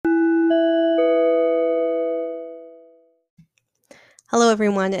Hello,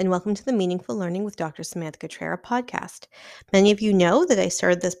 everyone, and welcome to the Meaningful Learning with Dr. Samantha Cottrera podcast. Many of you know that I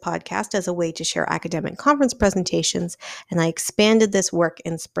started this podcast as a way to share academic conference presentations, and I expanded this work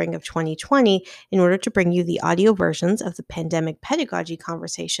in spring of 2020 in order to bring you the audio versions of the pandemic pedagogy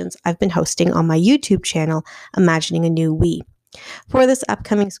conversations I've been hosting on my YouTube channel, Imagining a New We. For this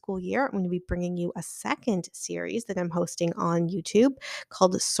upcoming school year, I'm going to be bringing you a second series that I'm hosting on YouTube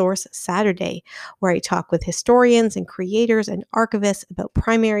called Source Saturday, where I talk with historians and creators and archivists about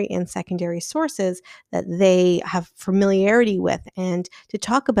primary and secondary sources that they have familiarity with and to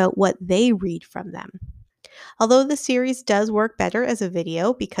talk about what they read from them. Although the series does work better as a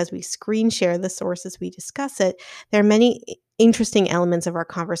video because we screen share the sources we discuss it, there are many interesting elements of our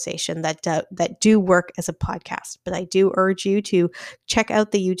conversation that do work as a podcast. But I do urge you to check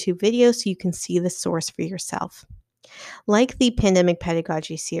out the YouTube video so you can see the source for yourself. Like the Pandemic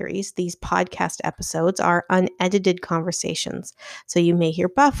Pedagogy series, these podcast episodes are unedited conversations. So you may hear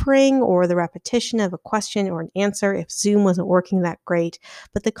buffering or the repetition of a question or an answer if Zoom wasn't working that great,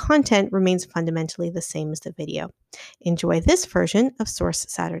 but the content remains fundamentally the same as the video. Enjoy this version of Source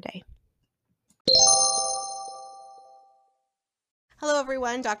Saturday. Hello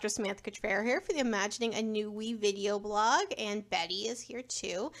everyone, Dr. Samantha Cottrera here for the Imagining a New We video blog, and Betty is here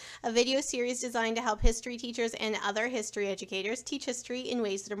too. A video series designed to help history teachers and other history educators teach history in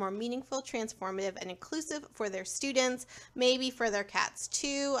ways that are more meaningful, transformative, and inclusive for their students, maybe for their cats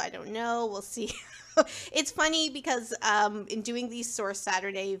too. I don't know, we'll see. It's funny because in doing these Source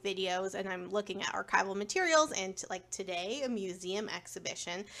Saturday videos and I'm looking at archival materials and like today a museum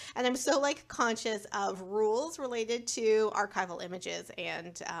exhibition, and I'm so like conscious of rules related to archival images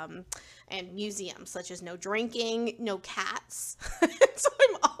and museums, such as no drinking, no cats. So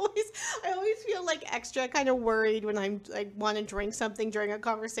I always feel like extra kind of worried when I want to drink something during a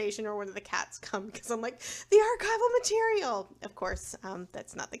conversation or when the cats come, because I'm like, the archival material. Of course,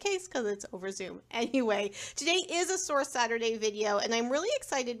 that's not the case because it's over Zoom. Anyway, today is a Source Saturday video, and I'm really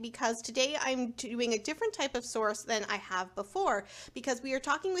excited because today I'm doing a different type of source than I have before, because we are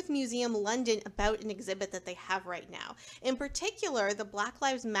talking with Museum London about an exhibit that they have right now. In particular, the Black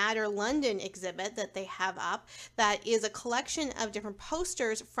Lives Matter London exhibit that they have up, that is a collection of different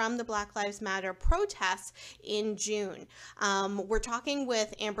posters from the Black Lives Matter protests in June. We're talking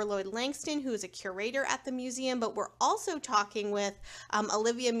with Amber Lloyd Langston, who is a curator at the museum, but we're also talking with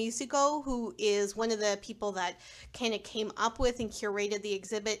Olivia Musico, who is one of the people that kind of came up with and curated the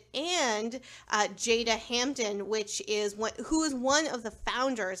exhibit, and Jada Hampton, who is one of the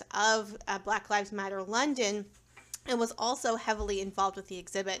founders of Black Lives Matter London, and was also heavily involved with the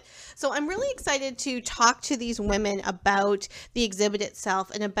exhibit. So I'm really excited to talk to these women about the exhibit itself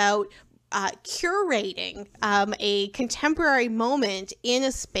and about curating a contemporary moment in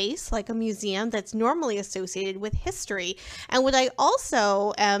a space like a museum that's normally associated with history. And what I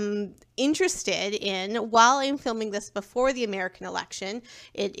also am interested in, while I'm filming this before the American election,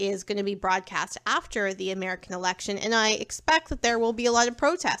 it is going to be broadcast after the American election, and I expect that there will be a lot of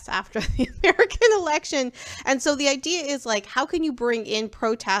protests after the American election. And so the idea is, like, how can you bring in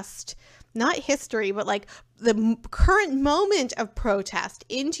protest, not history, but like the current moment of protest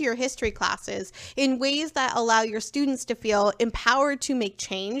into your history classes in ways that allow your students to feel empowered to make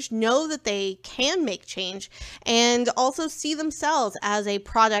change, know that they can make change, and also see themselves as a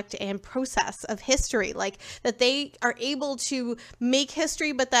product and process of history, like that they are able to make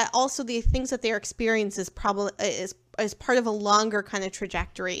history, but that also the things that they're experiencing is part of a longer kind of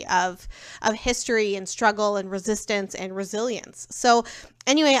trajectory of history and struggle and resistance and resilience. So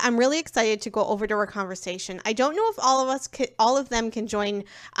anyway, I'm really excited to go over to our conversation. I don't know if all of them can join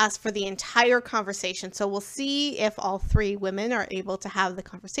us for the entire conversation. So we'll see if all three women are able to have the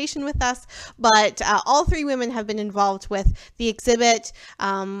conversation with us. But all three women have been involved with the exhibit,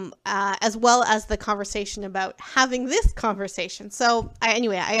 as well as the conversation about having this conversation. So I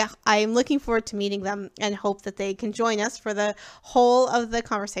am looking forward to meeting them and hope that they can join us for the whole of the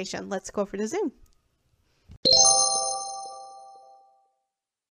conversation. Let's go over to Zoom.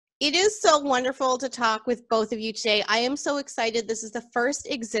 It is so wonderful to talk with both of you today. I am so excited. This is the first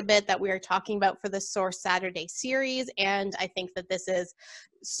exhibit that we are talking about for the Source Saturday series, and I think that this is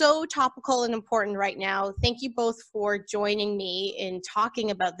so topical and important right now. Thank you both for joining me in talking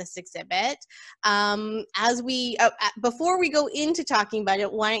about this exhibit. Before we go into talking about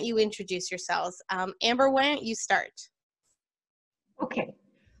it, why don't you introduce yourselves? Amber, why don't you start? Okay.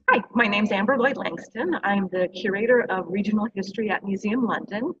 Hi, my name's Amber Lloyd Langston. I'm the curator of regional history at Museum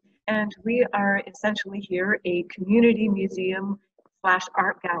London, and we are essentially here a community museum /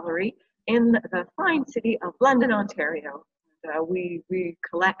 art gallery in the fine city of London, Ontario. We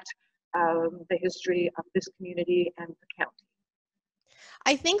collect the history of this community and the county.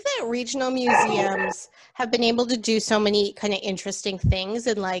 I think that regional museums have been able to do so many kind of interesting things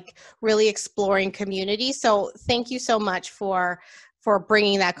and like really exploring community. So thank you so much for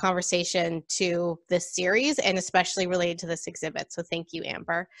bringing that conversation to this series and especially related to this exhibit. So thank you,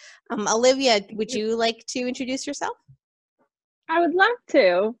 Amber. Olivia, would you like to introduce yourself? I would love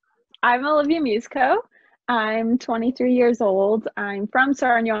to. I'm Olivia Musco. I'm 23 years old. I'm from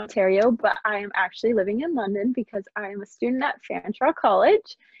Sarnia, Ontario, but I am actually living in London because I am a student at Fanshawe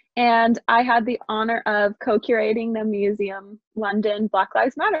College. And I had the honor of co-curating the Museum London Black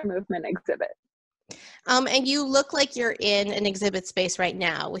Lives Matter movement exhibit. And you look like you're in an exhibit space right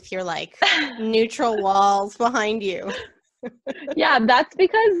now with your like neutral walls behind you. Yeah, that's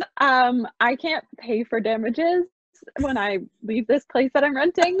because I can't pay for damages when I leave this place that I'm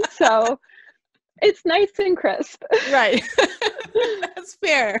renting. So it's nice and crisp. Right. That's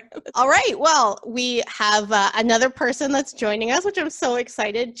fair. All right. Well, we have another person that's joining us, which I'm so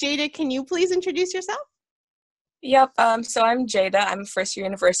excited. Jada, can you please introduce yourself? Yep, so I'm Jada. I'm a first-year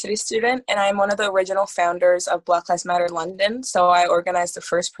university student, and I'm one of the original founders of Black Lives Matter London. So I organized the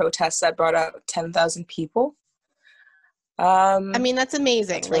first protest that brought out 10,000 people. I mean, that's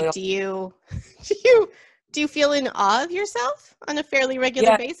amazing. That's really like, do you feel in awe of yourself on a fairly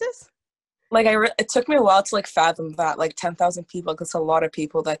regular basis? Like, it took me a while to, like, fathom that, like, 10,000 people, because a lot of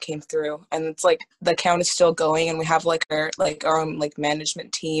people that came through. And it's, like, the count is still going, and we have, like, our own, like,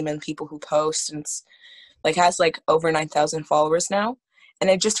 management team and people who post, and it's, like, has, like, over 9,000 followers now. And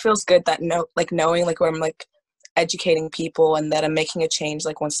it just feels good that, knowing, like, where I'm, like, educating people and that I'm making a change,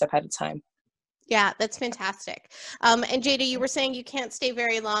 like, one step at a time. Yeah, that's fantastic. And Jada, you were saying you can't stay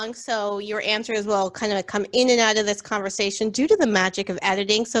very long, so your answers will kind of come in and out of this conversation due to the magic of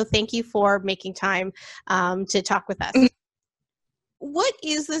editing. So thank you for making time to talk with us. What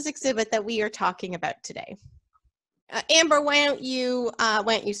is this exhibit that we are talking about today? Amber, why don't you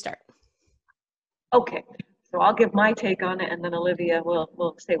start? Okay, so I'll give my take on it, and then Olivia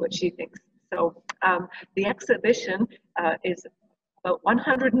will say what she thinks. So the exhibition is about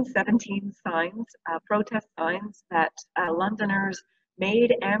 117 signs, protest signs that Londoners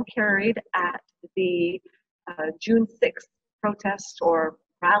made and carried at the June 6th protest or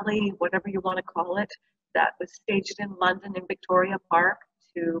rally, whatever you want to call it, that was staged in London in Victoria Park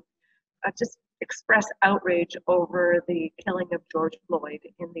to just express outrage over the killing of George Floyd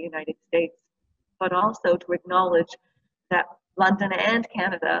in the United States, but also to acknowledge that London and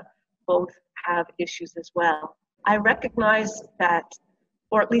Canada both have issues as well. I recognize that,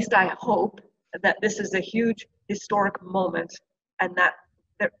 or at least I hope, that this is a huge historic moment and that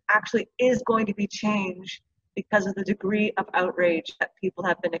there actually is going to be change because of the degree of outrage that people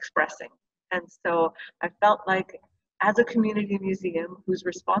have been expressing. And so I felt like as a community museum whose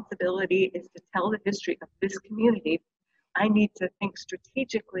responsibility is to tell the history of this community, I need to think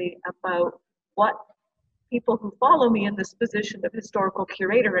strategically about what people who follow me in this position of historical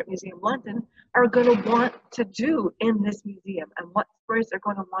curator at Museum London are going to want to do in this museum and what stories they're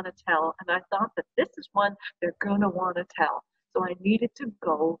going to want to tell. And I thought that this is one they're going to want to tell. So I needed to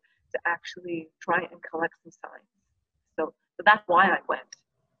go to actually try and collect some signs. So that's why I went.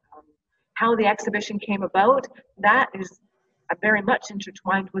 How the exhibition came about, that is very much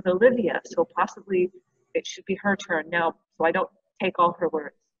intertwined with Olivia. So possibly it should be her turn now, so I don't take all her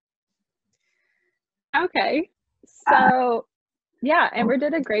words. Okay, so yeah, Amber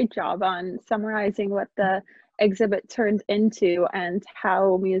did a great job on summarizing what the exhibit turned into and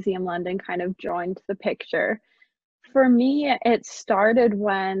how Museum London kind of joined the picture. For me, it started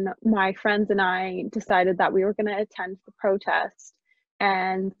when my friends and I decided that we were going to attend the protest.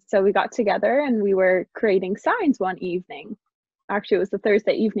 And so we got together and we were creating signs one evening. Actually, it was the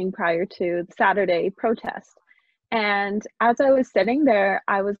Thursday evening prior to the Saturday protest. And as I was sitting there,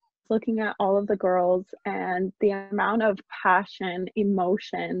 I was looking at all of the girls and the amount of passion,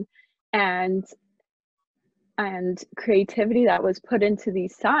 emotion, and creativity that was put into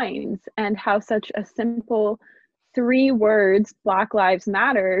these signs, and how such a simple 3 words, Black Lives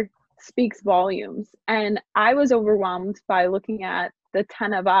Matter, speaks volumes. And I was overwhelmed by looking at the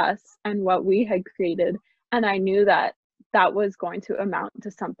 10 of us and what we had created, and I knew that that was going to amount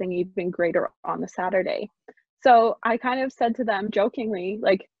to something even greater on the Saturday. So I kind of said to them jokingly,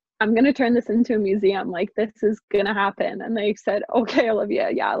 like, I'm going to turn this into a museum. Like, this is going to happen. And they said, okay, Olivia,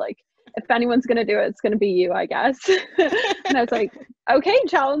 yeah, like, if anyone's going to do it, it's going to be you, I guess. And I was like, okay,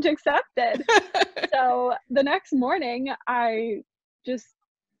 challenge accepted. So the next morning, I just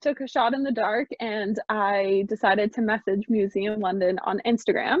took a shot in the dark and I decided to message Museum London on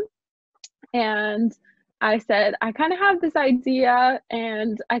Instagram. And I said, I kind of have this idea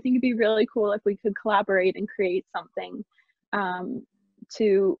and I think it'd be really cool if we could collaborate and create something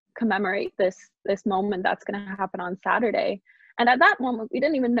to commemorate this moment that's going to happen on Saturday. And at that moment, we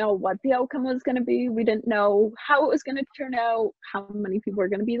didn't even know what the outcome was going to be. We didn't know how it was going to turn out, how many people were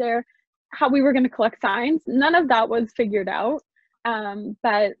going to be there, how we were going to collect signs. None of that was figured out.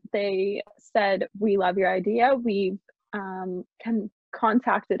 But they said, we love your idea. We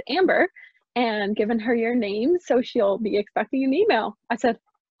contacted Amber and given her your name, so she'll be expecting an email. I said,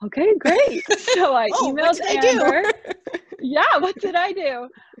 okay, great. So I emailed Amber. Yeah, what did I do?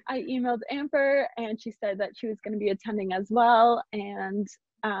 I emailed Amber and she said that she was going to be attending as well. And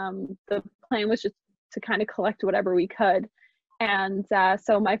the plan was just to kind of collect whatever we could. And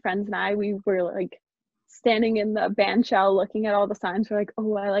so my friends and I, we were like standing in the band shell looking at all the signs. We're like,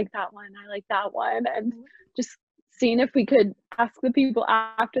 oh, I like that one. I like that one. And just seeing if we could ask the people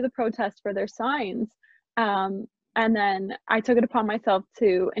after the protest for their signs. And then I took it upon myself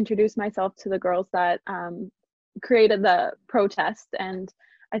to introduce myself to the girls that created the protest. And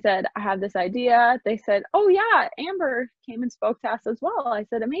I said, I have this idea. They said, oh yeah, Amber came and spoke to us as well. I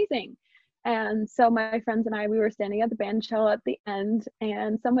said, amazing. And so my friends and I, we were standing at the band shell at the end,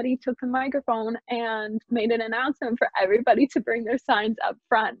 and somebody took the microphone and made an announcement for everybody to bring their signs up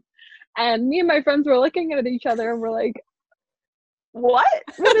front. And me and my friends were looking at each other and we're like, what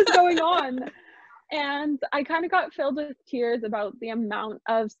is going on? And I kind of got filled with tears about the amount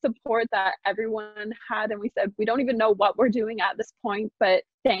of support that everyone had. And we said, we don't even know what we're doing at this point, but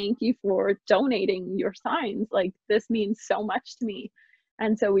thank you for donating your signs. Like, this means so much to me.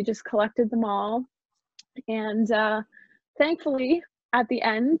 And so we just collected them all. And thankfully, at the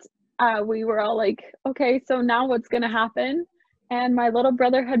end, we were all like, okay, so now what's going to happen? And my little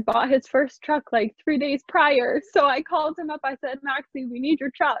brother had bought his first truck like 3 days prior. So I called him up. I said, Maxie, we need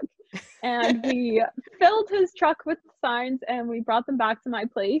your truck. And we filled his truck with signs and we brought them back to my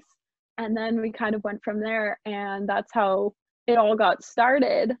place. And then we kind of went from there. And that's how it all got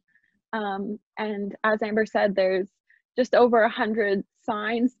started. And as Amber said, there's just over 100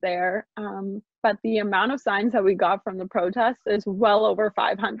 signs there. But the amount of signs that we got from the protest is well over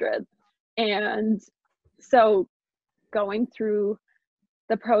 500. And so going through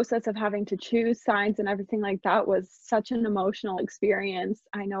the process of having to choose signs and everything like that was such an emotional experience.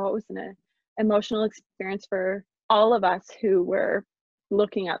 I know it was an emotional experience for all of us who were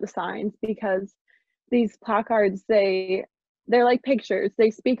looking at the signs, because these placards, they're like pictures.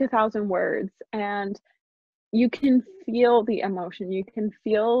 They speak 1,000 words, and you can feel the emotion. You can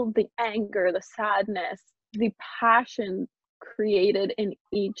feel the anger, the sadness, the passion created in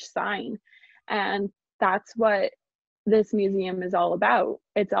each sign. And that's what this museum is all about.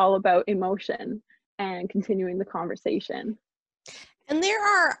 It's all about emotion and continuing the conversation. And there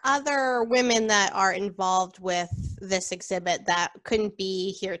are other women that are involved with this exhibit that couldn't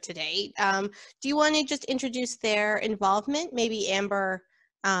be here today. Do you want to just introduce their involvement? Maybe Amber,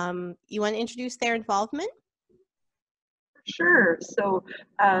 you want to introduce their involvement? Sure. So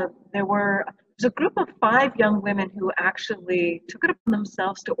there's a group of 5 young women who actually took it upon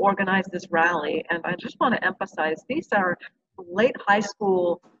themselves to organize this rally. And I just want to emphasize, these are late high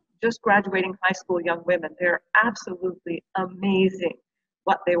school, just graduating high school young women. They're absolutely amazing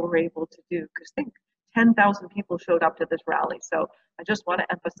what they were able to do. Because think, 10,000 people showed up to this rally. So I just want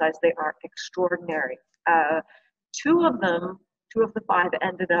to emphasize they are extraordinary. 2 of the 5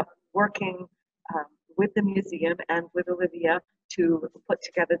 ended up working with the museum and with Olivia to put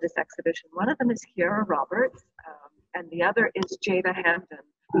together this exhibition. One of them is Kiara Roberts, and the other is Jada Hampton.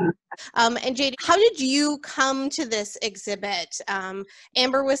 And Jada, how did you come to this exhibit?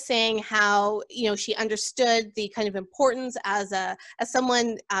 Amber was saying how, she understood the kind of importance as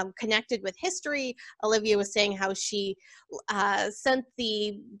someone connected with history. Olivia was saying how she sent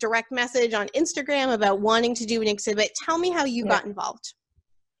the direct message on Instagram about wanting to do an exhibit. Tell me how you got involved.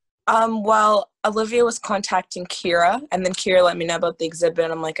 Well, Olivia was contacting Kira, and then Kira let me know about the exhibit,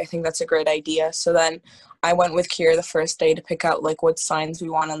 and I'm like, I think that's a great idea. So then I went with Kira the first day to pick out like what signs we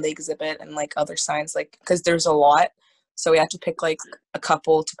want on the exhibit and like other signs, like because there's a lot. So we had to pick like a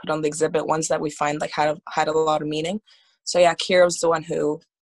couple to put on the exhibit, ones that we find like had a lot of meaning. So yeah, Kira was the one who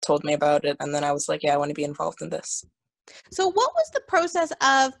told me about it, and then I was like, yeah, I want to be involved in this. So what was the process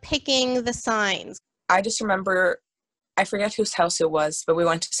of picking the signs? I just remember, I forget whose house it was, but we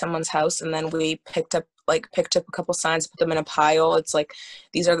went to someone's house and then we picked up a couple signs, put them in a pile. It's like,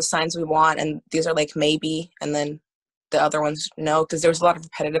 these are the signs we want, and these are like maybe, and then the other ones no, because there was a lot of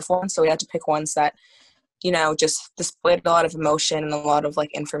repetitive ones, so we had to pick ones that, just displayed a lot of emotion and a lot of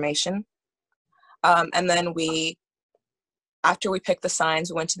like information. And then after we picked the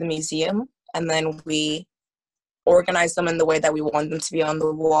signs, we went to the museum, and then we organize them in the way that we want them to be on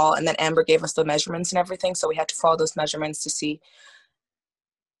the wall, and then Amber gave us the measurements and everything, so we had to follow those measurements to see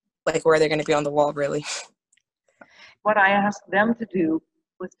like where they're going to be on the wall, really. What I asked them to do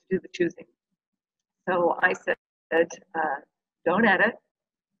was to do the choosing. So I said, don't edit.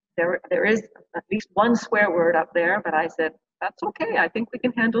 There is at least one swear word up there, but I said, that's okay. I think we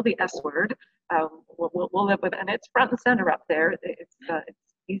can handle the S word. We'll live with it. And it's front and center up there. It's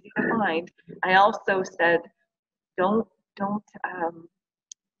easy to find. I also said, don't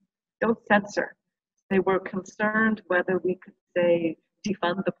censor. They were concerned whether we could say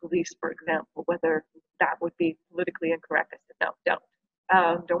defund the police, for example, whether that would be politically incorrect. I said,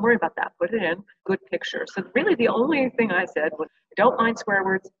 no, don't worry about that. Put it in. Good picture. So really the only thing I said was, don't mind swear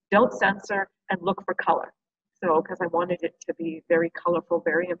words, don't censor, and look for color. So, because I wanted it to be very colorful,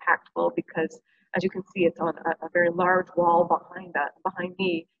 very impactful, because as you can see, it's on a very large wall behind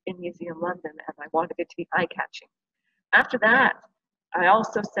me in Museum London, and I wanted it to be eye-catching. After that, I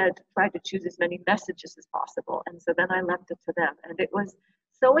also said, try to choose as many messages as possible. And so then I left it to them. And it was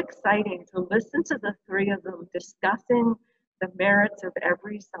so exciting to listen to the three of them discussing the merits of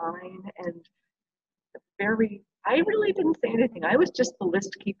every sign. And I really didn't say anything. I was just the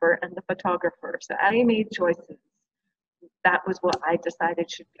list keeper and the photographer. So I made choices. That was what I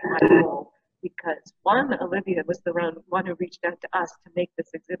decided should be my role. Because one, Olivia was the one who reached out to us to make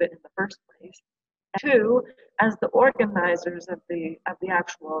this exhibit in the first place. Two, as the organizers of the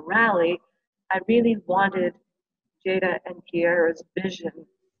actual rally, I really wanted Jada and Kiera's vision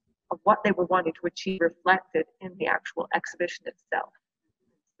of what they were wanting to achieve reflected in the actual exhibition itself.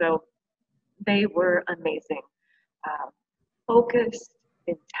 So they were amazing. Focused,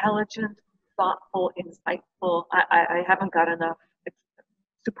 intelligent, thoughtful, insightful. I haven't got enough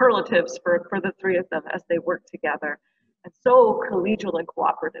superlatives for the three of them as they worked together. And so collegial and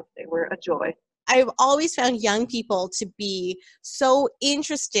cooperative. They were a joy. I've always found young people to be so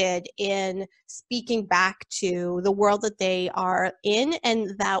interested in speaking back to the world that they are in,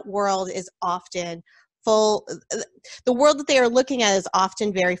 and that world is often the world that they are looking at is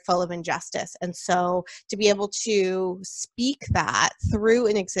often very full of injustice. And so to be able to speak that through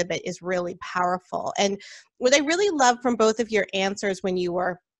an exhibit is really powerful. And what I really love from both of your answers when you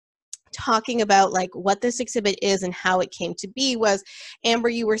were talking about like what this exhibit is and how it came to be was, Amber,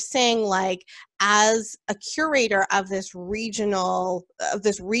 you were saying like, as a curator of this regional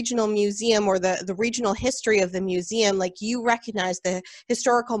museum, or the regional history of the museum, like you recognize the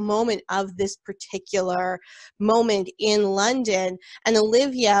historical moment of this particular moment in London. And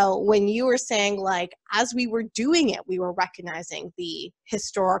Olivia, when you were saying like, as we were doing it, we were recognizing the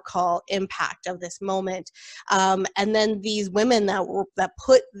historical impact of this moment. And then these women that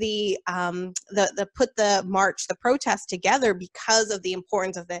put the march, the protest together because of the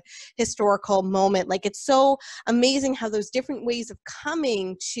importance of the historical moment. Like, it's so amazing how those different ways of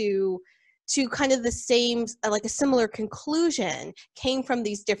coming to kind of the same, like a similar conclusion came from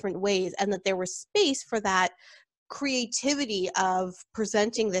these different ways, and that there was space for that creativity of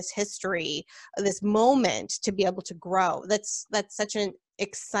presenting this history, this moment, to be able to grow. That's such an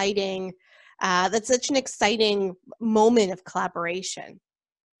exciting moment of collaboration.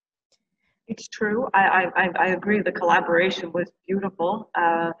 It's true. I agree. The collaboration was beautiful.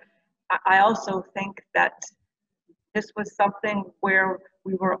 I also think that this was something where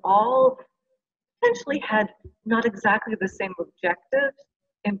we were all potentially had not exactly the same objectives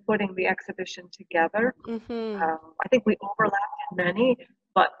in putting the exhibition together. Mm-hmm. I think we overlapped in many,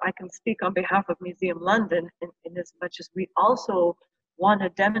 but I can speak on behalf of Museum London in as much as we also want to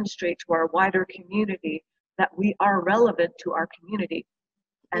demonstrate to our wider community that we are relevant to our community,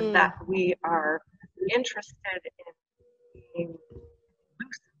 and that we are interested in being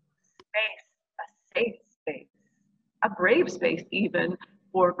space, a safe space, a brave space even,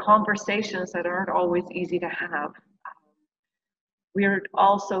 for conversations that aren't always easy to have. We're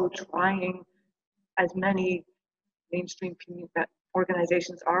also trying, as many mainstream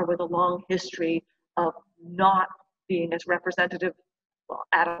organizations are with a long history of not being as representative, well,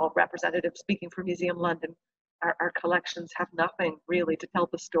 at all representative, speaking for Museum London, our collections have nothing really to tell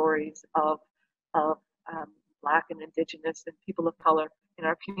the stories of Black and Indigenous and people of color in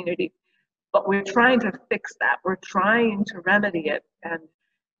our community. But we're trying to fix that. We're trying to remedy it. And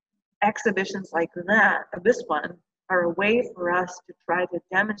exhibitions like this one, are a way for us to try to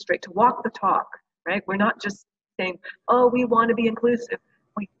demonstrate, to walk the talk, right? We're not just saying, oh, we want to be inclusive.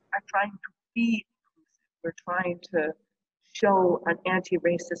 We are trying to be inclusive. We're trying to show an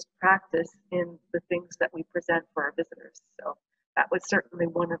anti-racist practice in the things that we present for our visitors. So that was certainly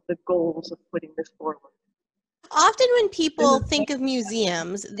one of the goals of putting this forward. Often when people think of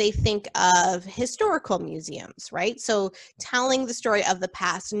museums, they think of historical museums, right? So telling the story of the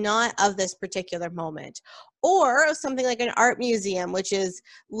past, not of this particular moment. Or something like an art museum, which is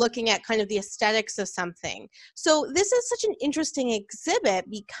looking at kind of the aesthetics of something. So this is such an interesting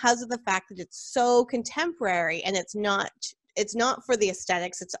exhibit because of the fact that it's so contemporary, and it's not for the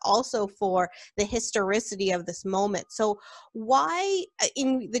aesthetics, it's also for the historicity of this moment. So why,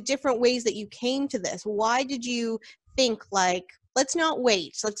 in the different ways that you came to this, why did you think, like, let's not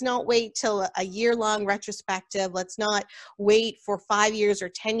wait till a year-long retrospective, let's not wait for 5 years or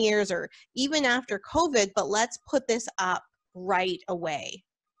 10 years or even after COVID, but let's put this up right away?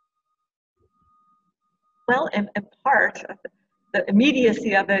 Well, in part, the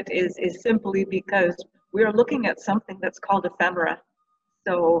immediacy of it is simply because we are looking at something that's called ephemera.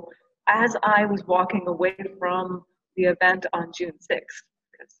 So as I was walking away from the event on June 6th,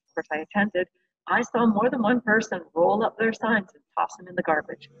 because of course I attended, I saw more than one person roll up their signs and toss them in the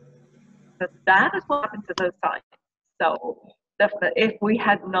garbage. But that is what happened to those signs. So if we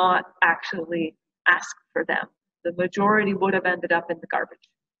had not actually asked for them, the majority would have ended up in the garbage.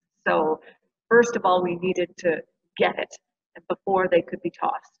 So first of all, we needed to get it before they could be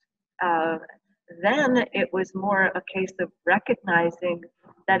tossed. Then it was more a case of recognizing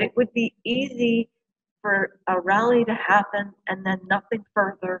that it would be easy for a rally to happen and then nothing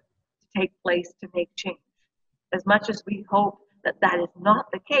further to take place to make change. As much as we hope that that is not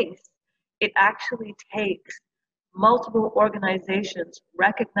the case, it actually takes multiple organizations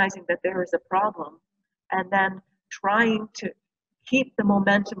recognizing that there is a problem and then trying to keep the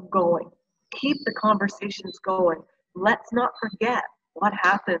momentum going, keep the conversations going. Let's not forget what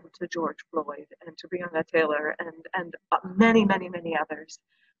happened to George Floyd and to Breonna Taylor and many, many, many others.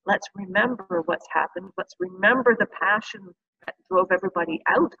 Let's remember what's happened. Let's remember the passion that drove everybody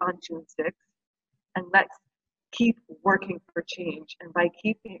out on June 6th, and let's keep working for change. And by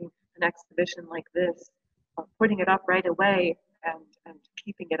keeping an exhibition like this, putting it up right away and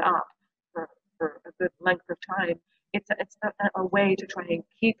keeping it up for a good length of time, it's a way to try and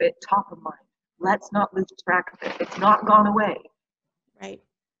keep it top of mind. Let's not lose track of it. It's not gone away. Right.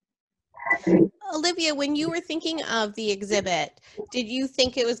 Olivia, when you were thinking of the exhibit, did you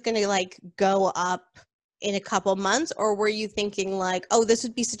think it was going to like go up in a couple months, or were you thinking like, oh, this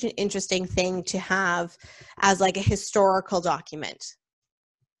would be such an interesting thing to have as like a historical document?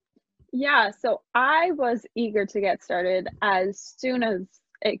 Yeah, so I was eager to get started as soon as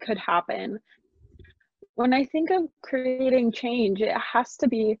it could happen. When I think of creating change, it has to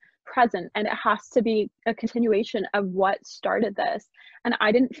be present and it has to be a continuation of what started this. And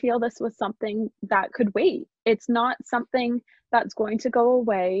I didn't feel this was something that could wait. It's not something that's going to go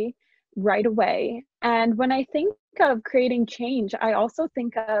away right away. And when I think of creating change, I also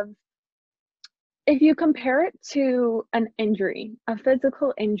think of, if you compare it to an injury, a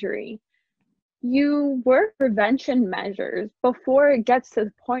physical injury, you work prevention measures before it gets to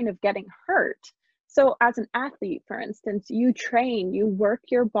the point of getting hurt. So as an athlete, for instance, you train, you work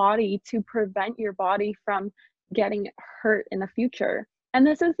your body to prevent your body from getting hurt in the future. And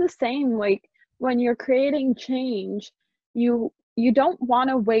this is the same, like when you're creating change, you don't want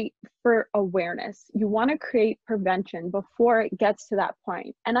to wait for awareness. You want to create prevention before it gets to that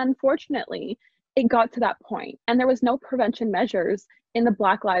point. And unfortunately, it got to that point, and there was no prevention measures in the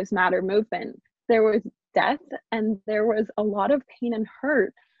Black Lives Matter movement. There was death and there was a lot of pain and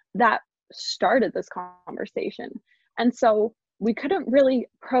hurt that started this conversation. And so we couldn't really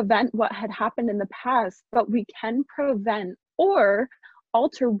prevent what had happened in the past, but we can prevent or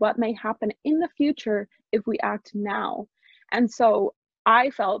alter what may happen in the future if we act now. And so I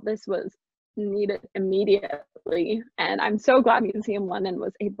felt this was needed immediately. And I'm so glad Museum London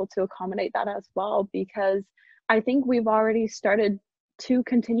was able to accommodate that as well, because I think we've already started to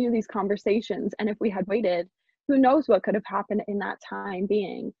continue these conversations. And if we had waited, who knows what could have happened in that time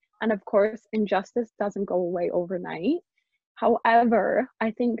being. And of course, injustice doesn't go away overnight. However,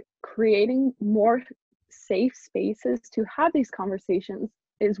 I think creating more safe spaces to have these conversations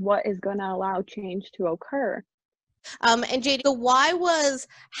is what is going to allow change to occur. And Jade, so why was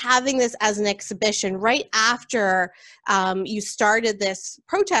having this as an exhibition right after you started this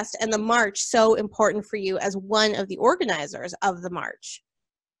protest and the march so important for you as one of the organizers of the march?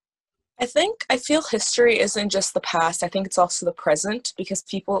 I feel history isn't just the past. I think it's also the present, because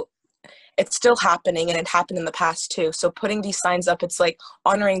it's still happening, and it happened in the past too. So putting these signs up, it's like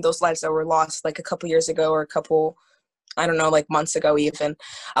honoring those lives that were lost like a couple years ago, or a couple, I don't know, like months ago even.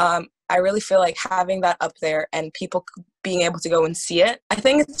 I really feel like having that up there and people being able to go and see it, I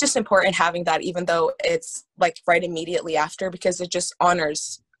think it's just important having that, even though it's like right immediately after, because it just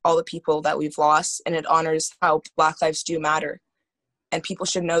honors all the people that we've lost, and it honors how Black lives do matter. And people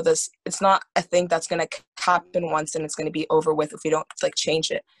should know this. It's not a thing that's going to happen once and it's going to be over with if we don't like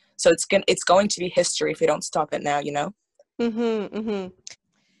change it. So it's going to be history if we don't stop it now, you know? Mm-hmm, mm-hmm.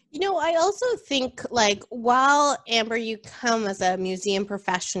 You know, I also think, like, while Amber, you come as a museum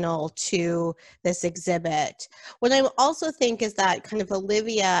professional to this exhibit, what I also think is that kind of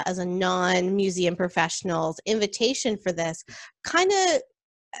Olivia, as a non-museum professional's invitation for this, kind of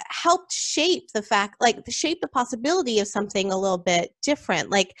helped shape the fact, like, shape the possibility of something a little bit different.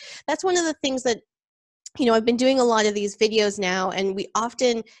 Like, that's one of the things that, you know, I've been doing a lot of these videos now, and we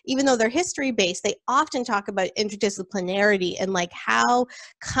often, even though they're history based, they often talk about interdisciplinarity and like how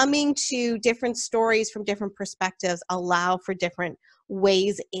coming to different stories from different perspectives allow for different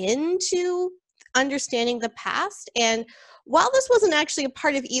ways into understanding the past. And while this wasn't actually a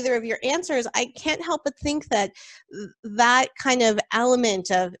part of either of your answers, I can't help but think that that kind of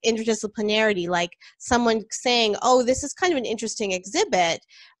element of interdisciplinarity, like someone saying, oh, this is kind of an interesting exhibit,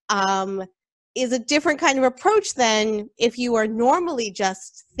 is a different kind of approach than if you are normally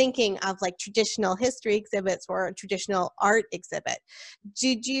just thinking of like traditional history exhibits or a traditional art exhibit.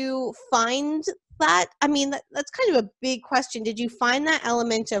 Did you find that? I mean, that's kind of a big question. Did you find that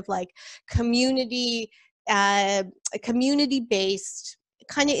element of like community-based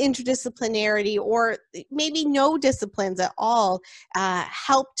kind of interdisciplinarity, or maybe no disciplines at all,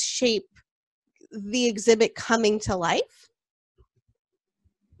 helped shape the exhibit coming to life?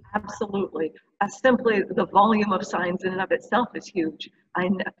 Absolutely. Simply the volume of signs in and of itself is huge. I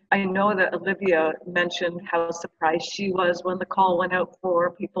know that Olivia mentioned how surprised she was when the call went out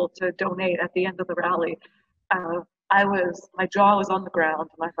for people to donate at the end of the rally. My jaw was on the ground,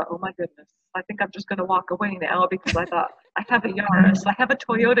 and I thought, oh my goodness, I think I'm just going to walk away now, because I thought, I have a Yaris, I have a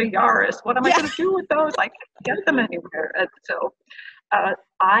Toyota Yaris. What am I going to do with those? I can't get them anywhere. And so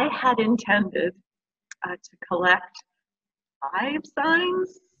I had intended to collect 5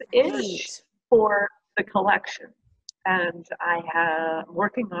 signs-ish for the collection. And I am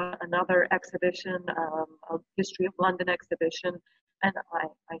working on another exhibition, a History of London exhibition, and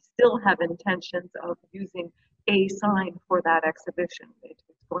I still have intentions of using a sign for that exhibition. It's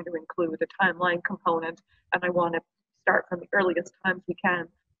going to include a timeline component, and I want to start from the earliest times we can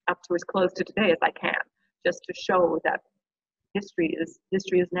up to as close to today as I can, just to show that history is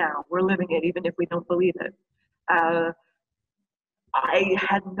now. We're living it, even if we don't believe it. I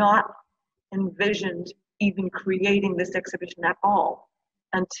had not envisioned even creating this exhibition at all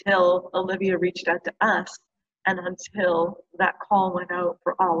until Olivia reached out to us, and until that call went out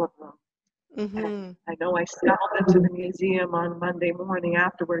for all of them. Mm-hmm. And I know I scowled into the museum on Monday morning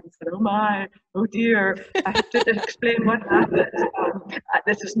afterward and said, oh dear, I have to explain what happened.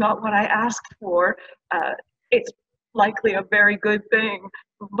 This is not what I asked for. It's likely a very good thing,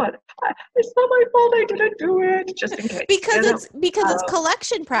 but it's not my fault I didn't do it, just in case. Because it's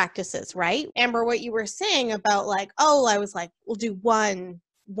collection practices, right? Amber, what you were saying about like, oh, I was like, we'll do one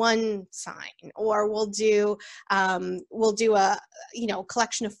sign, or we'll do a, you know,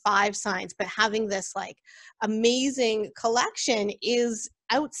 collection of 5 signs, but having this like amazing collection is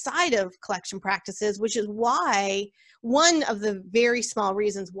outside of collection practices, which is why one of the very small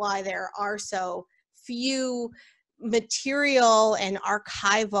reasons why there are so few material and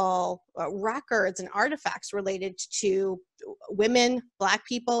archival records and artifacts related to women, Black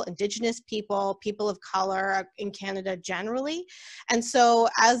people, Indigenous people, people of color in Canada generally. And so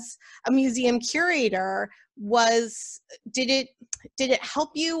as a museum curator, did it help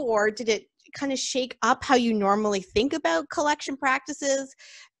you, or did it kind of shake up how you normally think about collection practices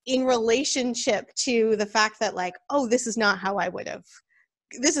in relationship to the fact that like, oh, this is not how I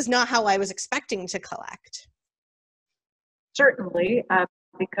was expecting to collect? Certainly,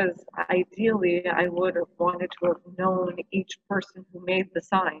 because ideally I would have wanted to have known each person who made the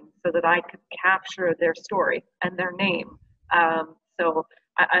sign so that I could capture their story and their name. So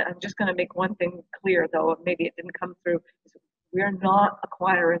I'm just going to make one thing clear, though, maybe it didn't come through. We're not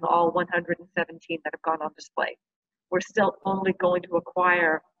acquiring all 117 that have gone on display. We're still only going to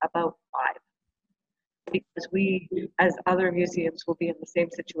acquire about 5, because we, as other museums, will be in the same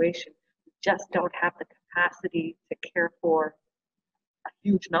situation. We just don't have the capacity to care for a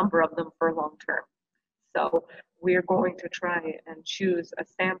huge number of them for long term. So we're going to try and choose a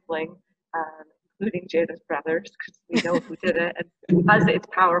sampling, including Jada's brothers, because we know who did it, and because it's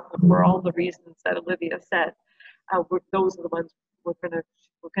powerful for all the reasons that Olivia said. Those are the ones we're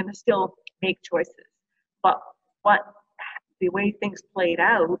gonna still make choices. But the way things played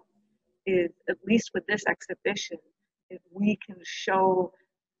out is, at least with this exhibition, if we can show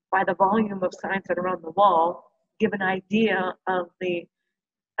by the volume of signs that are on the wall, give an idea of the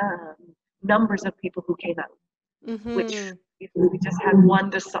numbers of people who came out, which Mm-hmm. if we just had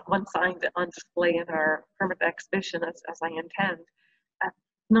one sign on display in our permanent exhibition, as I intend,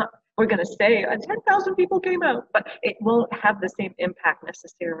 not we're going to say 10,000 people came out, but it won't have the same impact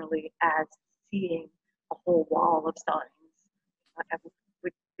necessarily as seeing a whole wall of signs.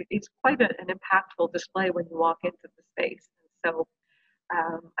 It's quite an impactful display when you walk into the space. So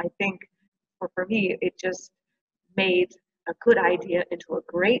I think for me, it just made a good idea into a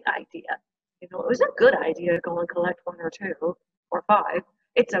great idea. You know, it was a good idea to go and collect 1 or 2 or 5.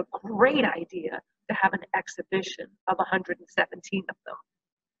 It's a great idea to have an exhibition of 117 of them.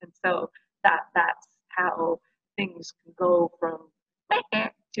 And so that's how things can go from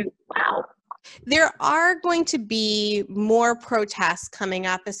to wow. There are going to be more protests coming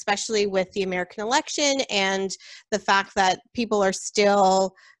up, especially with the American election and the fact that people are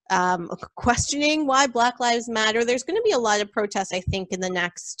still questioning why Black Lives Matter. There's going to be a lot of protests, I think, in the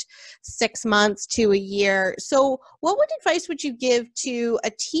next 6 months to a year. So what advice would you give to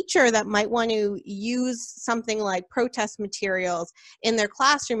a teacher that might want to use something like protest materials in their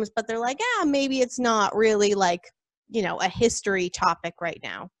classrooms, but they're like, yeah, maybe it's not really like, you know, a history topic right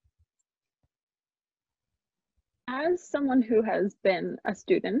now? As someone who has been a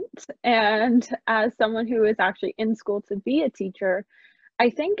student and as someone who is actually in school to be a teacher, I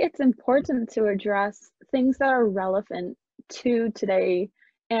think it's important to address things that are relevant to today.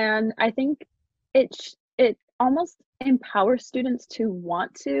 And I think it almost empowers students to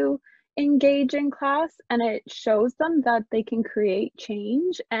want to engage in class, and it shows them that they can create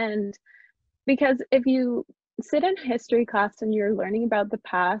change. And because if you sit in history class and you're learning about the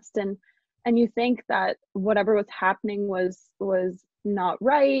past, and you think that whatever was happening was not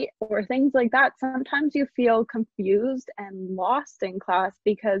right or things like that, sometimes you feel confused and lost in class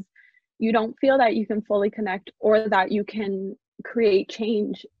because you don't feel that you can fully connect or that you can create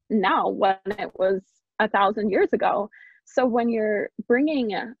change now when it was 1,000 years ago. So when you're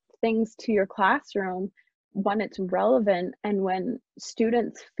bringing things to your classroom, when it's relevant and when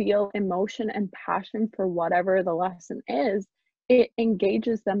students feel emotion and passion for whatever the lesson is, it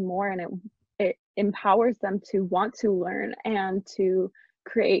engages them more, and it empowers them to want to learn and to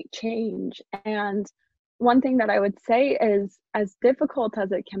create change. And one thing that I would say is, as difficult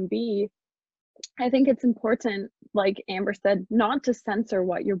as it can be, I think it's important, like Amber said, not to censor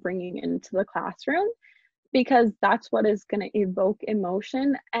what you're bringing into the classroom, because that's what is going to evoke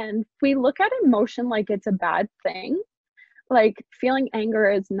emotion. And we look at emotion like it's a bad thing. Like feeling anger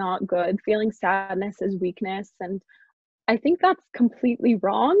is not good, feeling sadness is weakness. And I think that's completely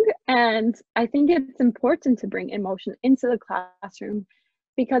wrong. And I think it's important to bring emotion into the classroom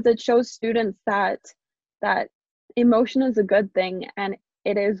because it shows students that emotion is a good thing, and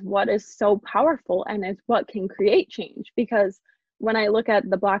it is what is so powerful and is what can create change. Because when I look at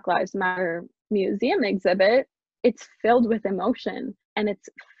the Black Lives Matter museum exhibit, it's filled with emotion, and it's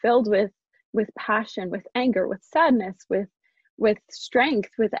filled with passion, with anger, with sadness, with strength,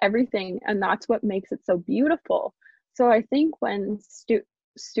 with everything. And that's what makes it so beautiful. So I think when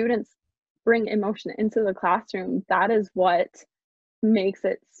students bring emotion into the classroom, that is what makes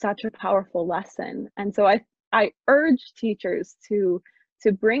it such a powerful lesson. And so I urge teachers to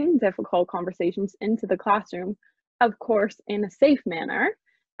bring difficult conversations into the classroom, of course, in a safe manner.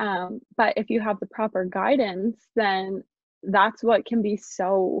 But if you have the proper guidance, then that's what can be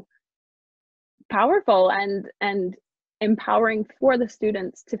so powerful and empowering for the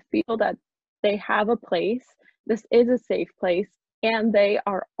students to feel that they have a place. This is a safe place, and they're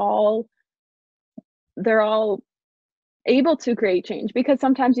all able to create change. Because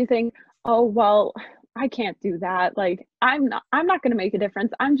sometimes you think, oh, well, I can't do that. Like, I'm not going to make a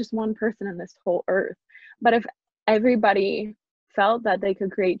difference. I'm just one person in this whole earth. But if everybody felt that they could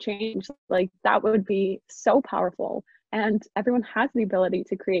create change, like, that would be so powerful. And everyone has the ability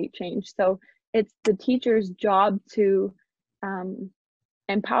to create change. So it's the teacher's job to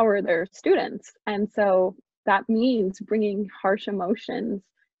empower their students. And so that means bringing harsh emotions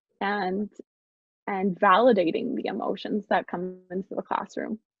and validating the emotions that come into the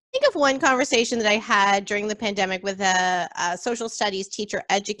classroom. Think of one conversation that I had during the pandemic with a social studies teacher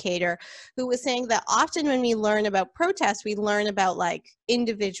educator who was saying that often when we learn about protests, we learn about like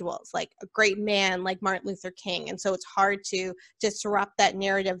individuals, like a great man like Martin Luther King. And so it's hard to disrupt that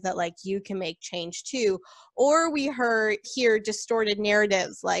narrative that like you can make change too. Or we hear distorted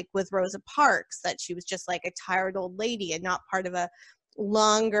narratives like with Rosa Parks, that she was just like a tired old lady and not part of a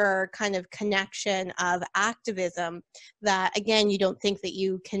longer kind of connection of activism, that again, you don't think that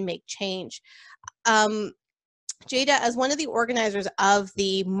you can make change. Jada, as one of the organizers of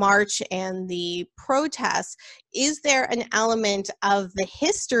the march and the protests, is there an element of the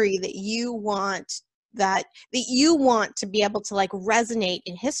history that you want to be able to like resonate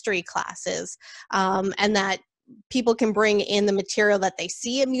in history classes, and that people can bring in the material that they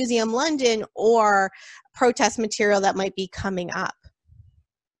see at Museum London or protest material that might be coming up?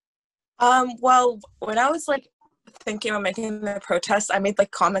 Well, when I was like thinking about making the protest, I made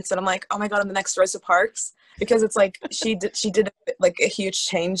like comments and I'm like, oh my God, I'm the next Rosa Parks, because it's like she did like a huge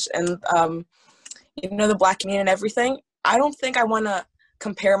change and the Black community and everything. I don't think I want to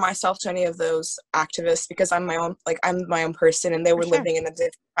compare myself to any of those activists because I'm my own person and they were living in a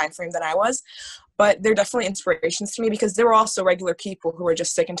different time frame than I was. But they're definitely inspirations to me because they were also regular people who were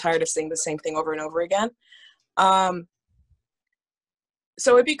just sick and tired of seeing the same thing over and over again.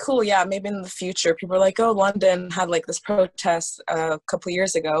 So it'd be cool, yeah, maybe in the future, people are like, oh, London had like this protest a couple of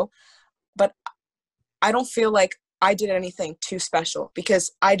years ago, but I don't feel like I did anything too special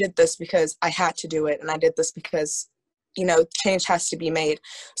because I did this because I had to do it, and I did this because, change has to be made.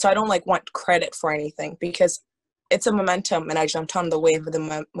 So I don't like want credit for anything because it's a momentum, and I jumped on the wave of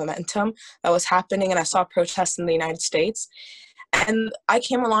the momentum that was happening, and I saw protests in the United States. And I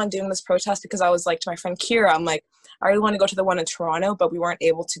came along doing this protest because I was like to my friend Kira, I'm like, I really want to go to the one in Toronto, but we weren't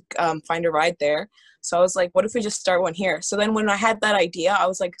able to find a ride there. So I was like, what if we just start one here? So then when I had that idea, I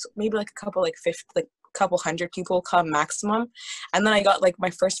was like, maybe like a couple, like 50, like a couple hundred people come maximum. And then I got like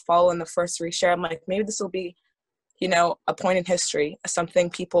my first follow and the first reshare. I'm like, maybe this will be, a point in history, something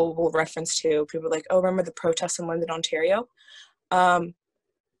people will reference to. People are like, oh, remember the protests in London, Ontario? So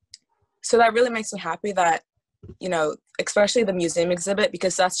that really makes me happy that, especially the museum exhibit,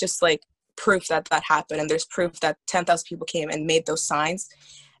 because that's just like proof that happened, and there's proof that 10,000 people came and made those signs,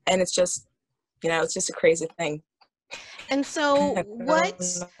 and it's just it's just a crazy thing. And so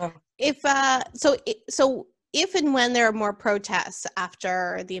if and when there are more protests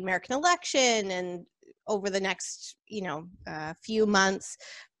after the American election and over the next few months,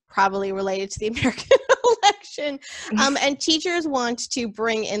 probably related to the American election, and teachers want to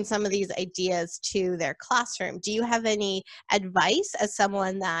bring in some of these ideas to their classroom, do you have any advice as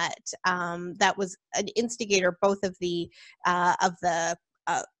someone that was an instigator both of the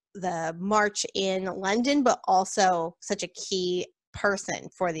march in London, but also such a key person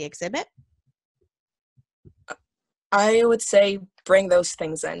for the exhibit? I would say bring those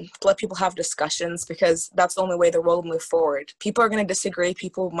things in. Let people have discussions because that's the only way the world will move forward. People are going to disagree.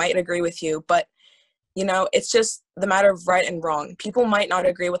 People might agree with you, but it's just the matter of right and wrong. People might not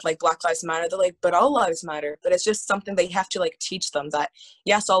agree with like Black Lives Matter. They're like, but all lives matter. But it's just something they have to like teach them that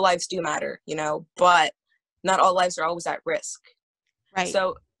yes, all lives do matter, but not all lives are always at risk. Right.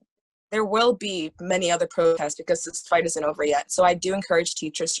 So there will be many other protests because this fight isn't over yet. So I do encourage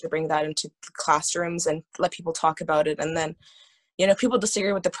teachers to bring that into classrooms and let people talk about it. And then, people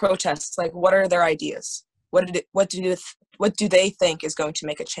disagree with the protests. Like, what are their ideas? What do they think is going to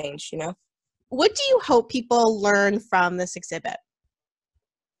make a change? What do you hope people learn from this exhibit?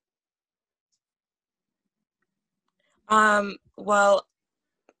 Well,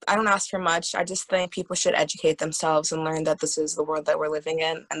 I don't ask for much. I just think people should educate themselves and learn that this is the world that we're living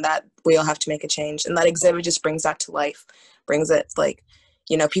in and that we all have to make a change. And that exhibit just brings that to life, brings it like,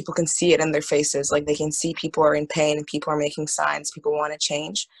 people can see it in their faces. Like they can see people are in pain and people are making signs. People want to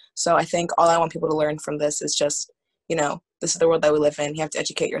change. So I think all I want people to learn from this is just, this is the world that we live in. You have to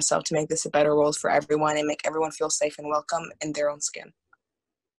educate yourself to make this a better world for everyone and make everyone feel safe and welcome in their own skin.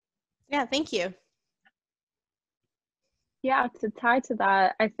 Yeah, thank you. Yeah, to tie to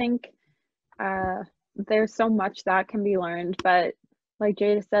that, I think there's so much that can be learned, but like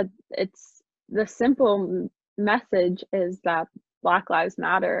Jada said, it's the simple message is that Black Lives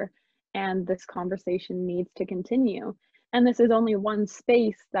Matter and this conversation needs to continue. And this is only one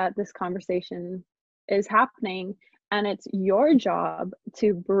space that this conversation is happening, and it's your job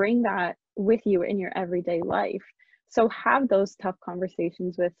to bring that with you in your everyday life. So have those tough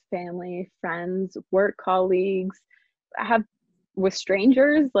conversations with family, friends, work colleagues, have with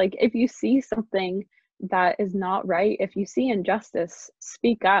strangers. Like if you see something that is not right, if you see injustice,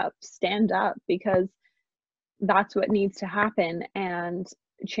 speak up, stand up, because that's what needs to happen. And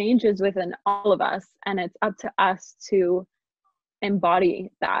change is within all of us, and it's up to us to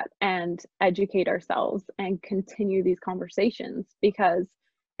embody that and educate ourselves and continue these conversations, because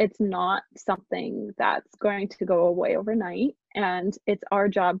it's not something that's going to go away overnight, and it's our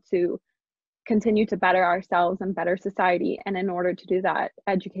job to continue to better ourselves and better society. And in order to do that,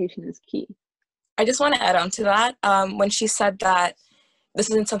 education is key. I just want to add on to that. When she said that, this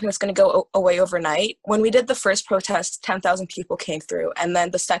isn't something that's going to go away overnight. When we did the first protest, 10,000 people came through, and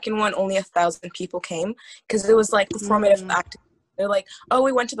then the second one, only 1,000 people came, because it was like the formative act. They're like, oh,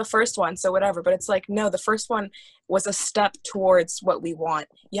 we went to the first one, so whatever. But it's like, no, the first one was a step towards what we want.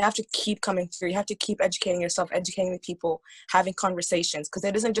 You have to keep coming through. You have to keep educating yourself, educating the people, having conversations, because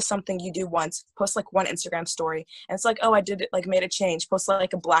it isn't just something you do once. Post like one Instagram story, and it's like, oh, I did it, like made a change. Post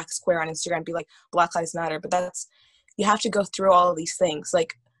like a black square on Instagram, be like, Black Lives Matter. But that's, you have to go through all of these things.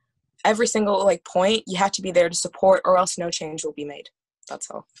 Like every single like point, you have to be there to support, or else no change will be made. That's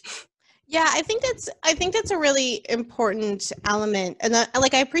all. Yeah, I think that's a really important element, and I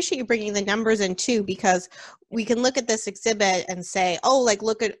appreciate you bringing the numbers in too, because we can look at this exhibit and say, oh, like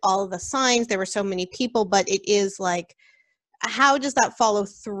look at all of the signs. There were so many people, but it is like, how does that follow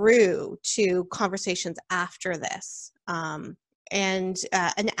through to conversations after this, and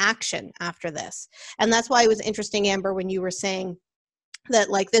an action after this? And that's why it was interesting, Amber, when you were saying that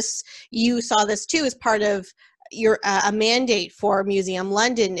like this, you saw this too as part of your a mandate for Museum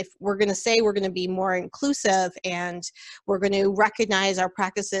London. If we're going to say we're going to be more inclusive and we're going to recognize our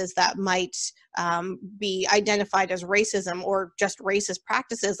practices that might be identified as racism or just racist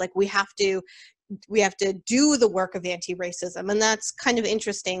practices, like we have to do the work of anti-racism. And that's kind of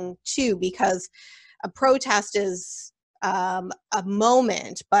interesting too, because a protest is a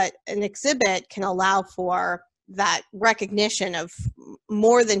moment, but an exhibit can allow for that recognition of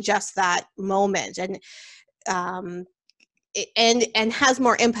more than just that moment, and has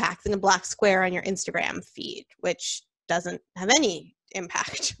more impact than a black square on your Instagram feed, which doesn't have any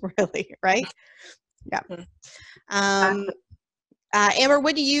impact really, right? Yeah. Amber,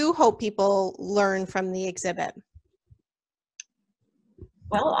 what do you hope people learn from the exhibit?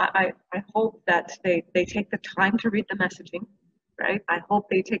 Well, I hope that they take the time to read the messaging, right? I hope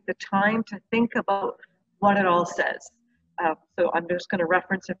they take the time to think about what it all says. So I'm just going to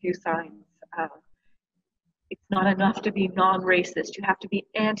reference a few signs. It's not enough to be non-racist. You have to be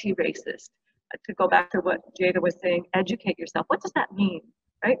anti-racist. To go back to what Jada was saying, educate yourself. What does that mean,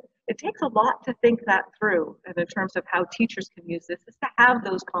 right? It takes a lot to think that through. And in terms of how teachers can use this, is to have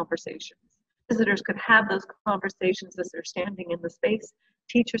those conversations. Visitors could have those conversations as they're standing in the space.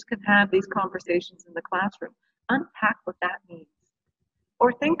 Teachers can have these conversations in the classroom. Unpack what that means.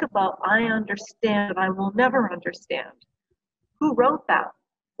 Or think about, I understand, but I will never understand. Who wrote that?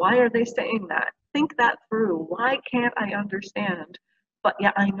 Why are they saying that? Think that through. Why can't I understand? But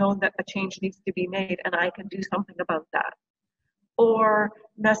yeah, I know that a change needs to be made and I can do something about that. Or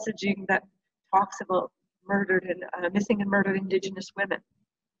messaging that talks about missing and murdered Indigenous women.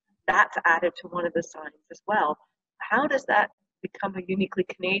 That's added to one of the signs as well. How does that become a uniquely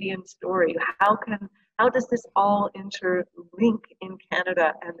Canadian story? How does this all interlink in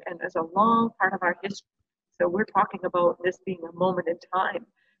Canada and as a long part of our history? So we're talking about this being a moment in time,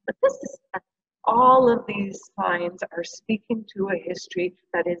 but this is all of these signs are speaking to a history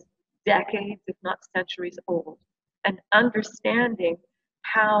that is decades, if not centuries old, and understanding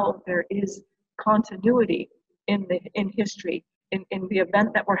how there is continuity in history, in the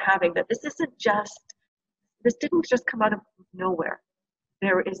event that we're having, that this didn't just come out of nowhere.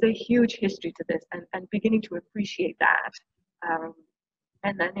 There is a huge history to this, and beginning to appreciate that.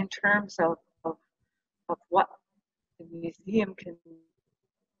 And then in terms of what the museum can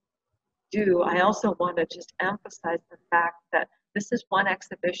do, I also want to just emphasize the fact that this is one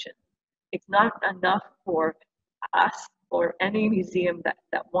exhibition. It's not enough for us or any museum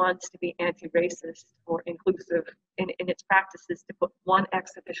that wants to be anti-racist or inclusive in its practices to put one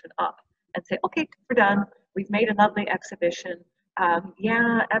exhibition up and say, okay, we're done. We've made a lovely exhibition.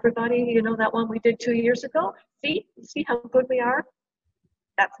 Yeah, everybody, you know that one we did 2 years ago? See how good we are?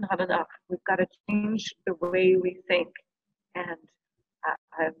 That's not enough. We've got to change the way we think. And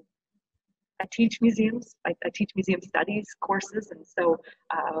I teach museums. I teach museum studies courses, and so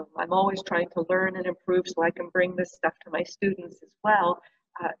I'm always trying to learn and improve so I can bring this stuff to my students as well.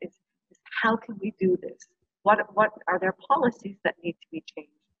 Is how can we do this? What are there policies that need to be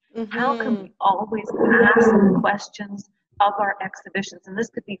changed? Mm-hmm. How can we always ask questions of our exhibitions? And this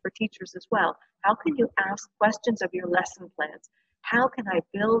could be for teachers as well. How can you ask questions of your lesson plans? How can I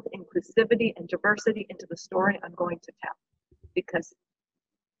build inclusivity and diversity into the story I'm going to tell? Because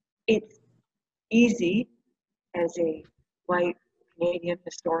it's easy as a white Canadian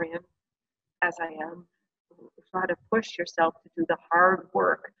historian, as I am, to try to push yourself to do the hard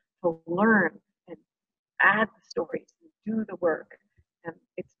work, to learn and add the stories and do the work. And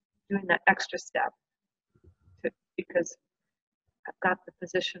it's doing that extra step because I've got the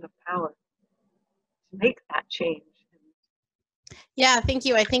position of power to make that change. Yeah, thank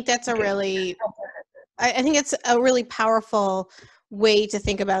you. I think that's I think it's a really powerful way to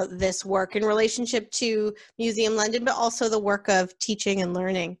think about this work in relationship to Museum London, but also the work of teaching and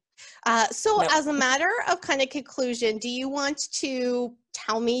learning. So Yep. as a matter of kind of conclusion, do you want to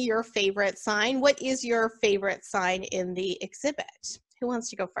tell me your favorite sign? What is your favorite sign in the exhibit? Who wants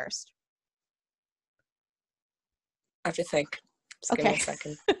to go first? I have to think. Just give me a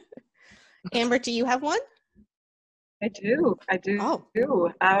second. Amber, do you have one? I do. Oh.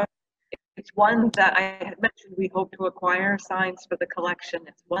 It's one that I had mentioned we hope to acquire signs for the collection.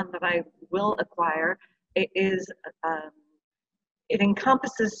 It's one that I will acquire. It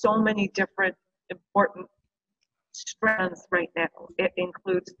encompasses so many different important strands right now. It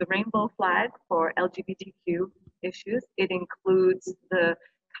includes the rainbow flag for LGBTQ issues. It includes the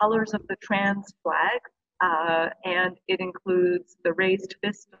colors of the trans flag, and it includes the raised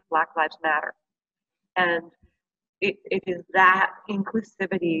fist of Black Lives Matter. And it is that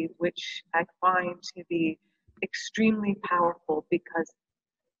inclusivity which I find to be extremely powerful, because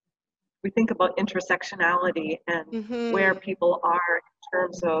we think about intersectionality and where people are in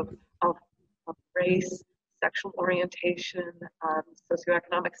terms of race, sexual orientation,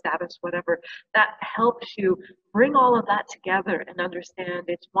 socioeconomic status, whatever. That helps you bring all of that together and understand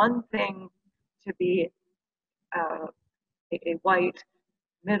it's one thing to be a white,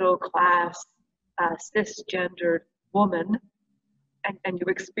 middle class, cisgendered woman, and you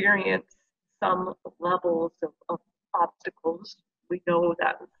experience some levels of obstacles. We know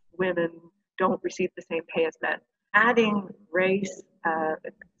that women don't receive the same pay as men. Adding race,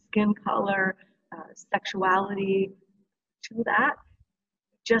 skin color, sexuality to that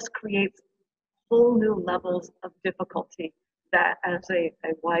just creates whole new levels of difficulty that, as a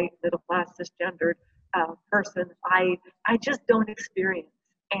white, middle class, cisgendered person, I just don't experience.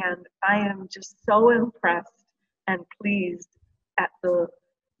 And I am just so impressed and pleased at the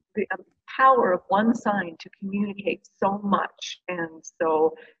power of one sign to communicate so much. And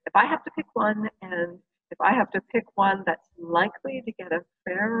so if I have to pick one, and if I have to pick one that's likely to get a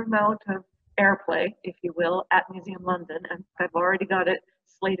fair amount of airplay, if you will, at Museum London, and I've already got it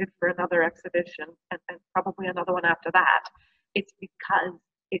slated for another exhibition and probably another one after that, it's because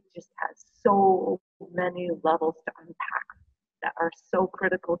it just has so many levels to unpack that are so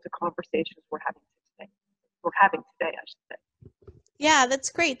critical to conversations we're having today. I should say. Yeah, that's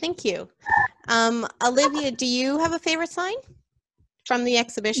great. Thank you. Olivia, do you have a favorite sign from the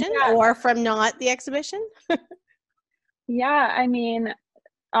exhibition or from not the exhibition? Yeah, I mean,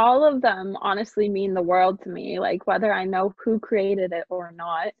 all of them honestly mean the world to me, like whether I know who created it or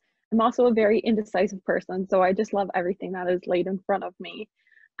not. I'm also a very indecisive person, so I just love everything that is laid in front of me.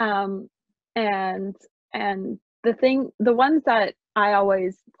 And the ones that I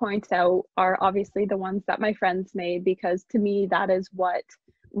always point out are obviously the ones that my friends made, because to me that is what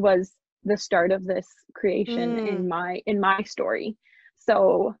was the start of this creation in my story.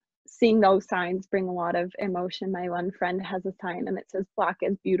 So seeing those signs bring a lot of emotion. My one friend has a sign and it says "Black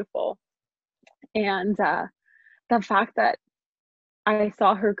is beautiful," and the fact that I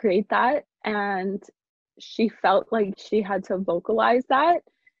saw her create that and she felt like she had to vocalize that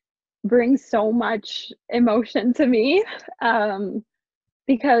brings so much emotion to me,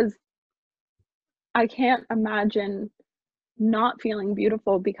 because I can't imagine not feeling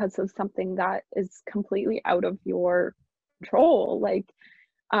beautiful because of something that is completely out of your control. Like,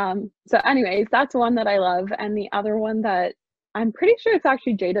 so anyways, that's one that I love. And the other one that I'm pretty sure it's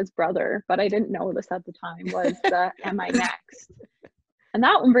actually Jada's brother, but I didn't know this at the time, was the Am I Next? And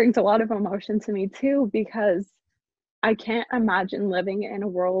that one brings a lot of emotion to me too, because I can't imagine living in a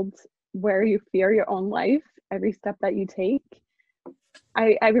world where you fear your own life every step that you take.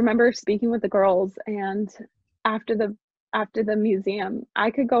 I remember speaking with the girls, and after the museum,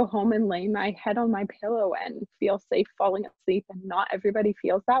 I could go home and lay my head on my pillow and feel safe falling asleep, and not everybody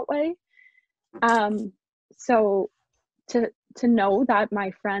feels that way. So to know that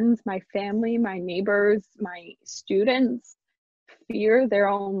my friends, my family, my neighbors, my students fear their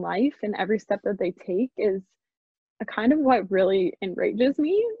own life and every step that they take is a kind of what really enrages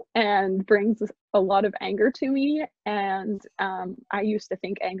me and brings a lot of anger to me. And I used to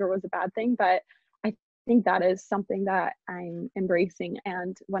think anger was a bad thing, but I think that is something that I'm embracing.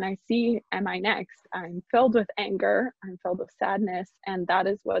 And when I see Am I Next, I'm filled with anger, I'm filled with sadness, and that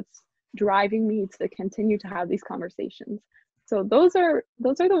is what's driving me to continue to have these conversations. So those are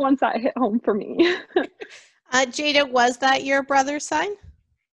the ones that hit home for me. Jada, was that your brother's sign?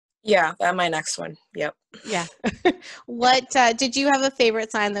 Yeah, that's my next one. Yep. Yeah. What did you have a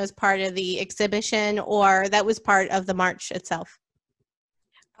favorite sign that was part of the exhibition or that was part of the march itself?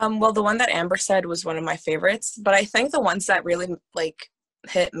 Well, the one that Amber said was one of my favorites, but I think the ones that really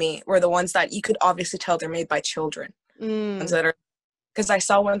hit me were the ones that you could obviously tell they're made by children. Ones that are because I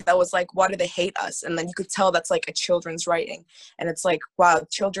saw one that was like, why do they hate us? And then you could tell that's like a children's writing. And it's like, wow,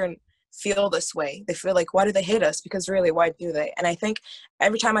 children feel this way. They feel like, why do they hate us? Because really, why do they? And I think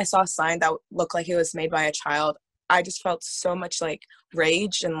every time I saw a sign that looked like it was made by a child, I just felt so much like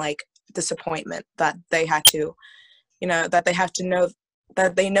rage and like disappointment that they had to, that they have to know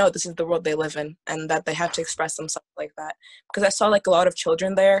that they know this is the world they live in and that they have to express themselves like that. Because I saw like a lot of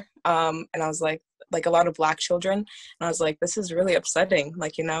children there, and I was like a lot of Black children, and I was like, this is really upsetting.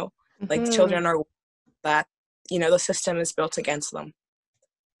 Like, like children are that, the system is built against them.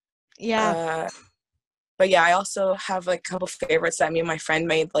 Yeah. But yeah, I also have like a couple favorites that me and my friend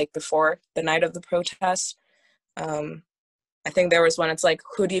made like before the night of the protest. I think there was one, it's like,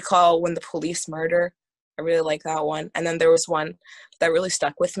 who do you call when the police murder? I really like that one. And then there was one that really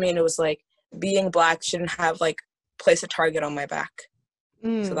stuck with me, and it was like, being Black shouldn't have like place a target on my back.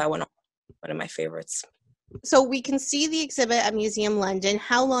 So that one of my favorites. So we can see the exhibit at Museum London.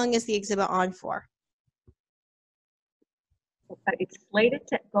 How long is the exhibit on for? It's slated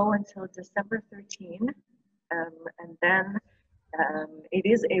to go until December 13, and then it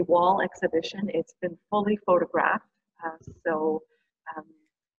is a wall exhibition. It's been fully photographed, so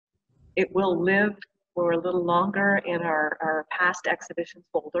it will live for a little longer in our past exhibitions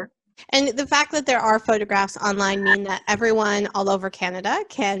folder. And the fact that there are photographs online mean that everyone all over Canada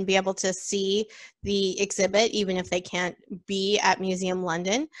can be able to see the exhibit, even if they can't be at Museum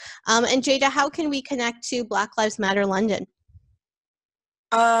London. And Jada, how can we connect to Black Lives Matter London?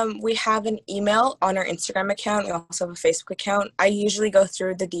 We have an email on our Instagram account. We also have a Facebook account. I usually go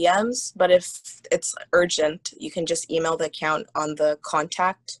through the DMs, but if it's urgent, you can just email the account on the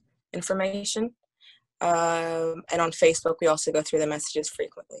contact information. And on Facebook, we also go through the messages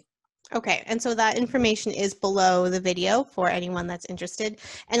frequently. Okay, and so that information is below the video for anyone that's interested.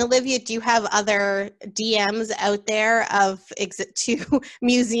 And Olivia, do you have other DMs out there of to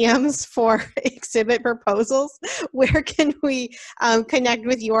museums for exhibit proposals? Where can we connect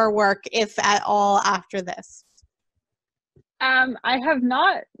with your work, if at all, after this? I have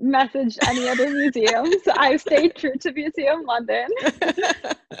not messaged any other museums. I've stayed true to Museum London.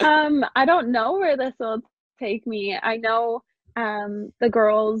 I don't know where this will take me. I know the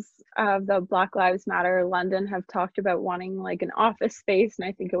girls of the Black Lives Matter London have talked about wanting like an office space, and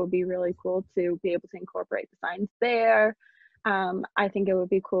I think it would be really cool to be able to incorporate the signs there. I think it would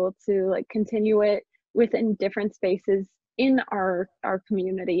be cool to like continue it within different spaces in our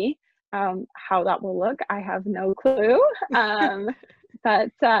community. How that will look, I have no clue. But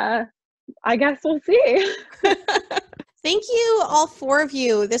I guess we'll see. Thank you, all four of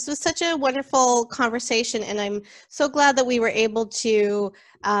you. This was such a wonderful conversation, and I'm so glad that we were able to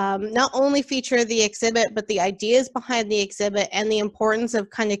not only feature the exhibit, but the ideas behind the exhibit and the importance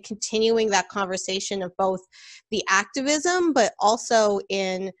of kind of continuing that conversation of both the activism, but also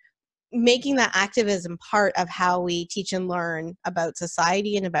in making that activism part of how we teach and learn about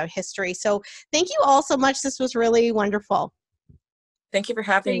society and about history. So thank you all so much. This was really wonderful. Thank you for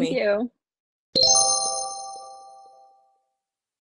having me. Thank you.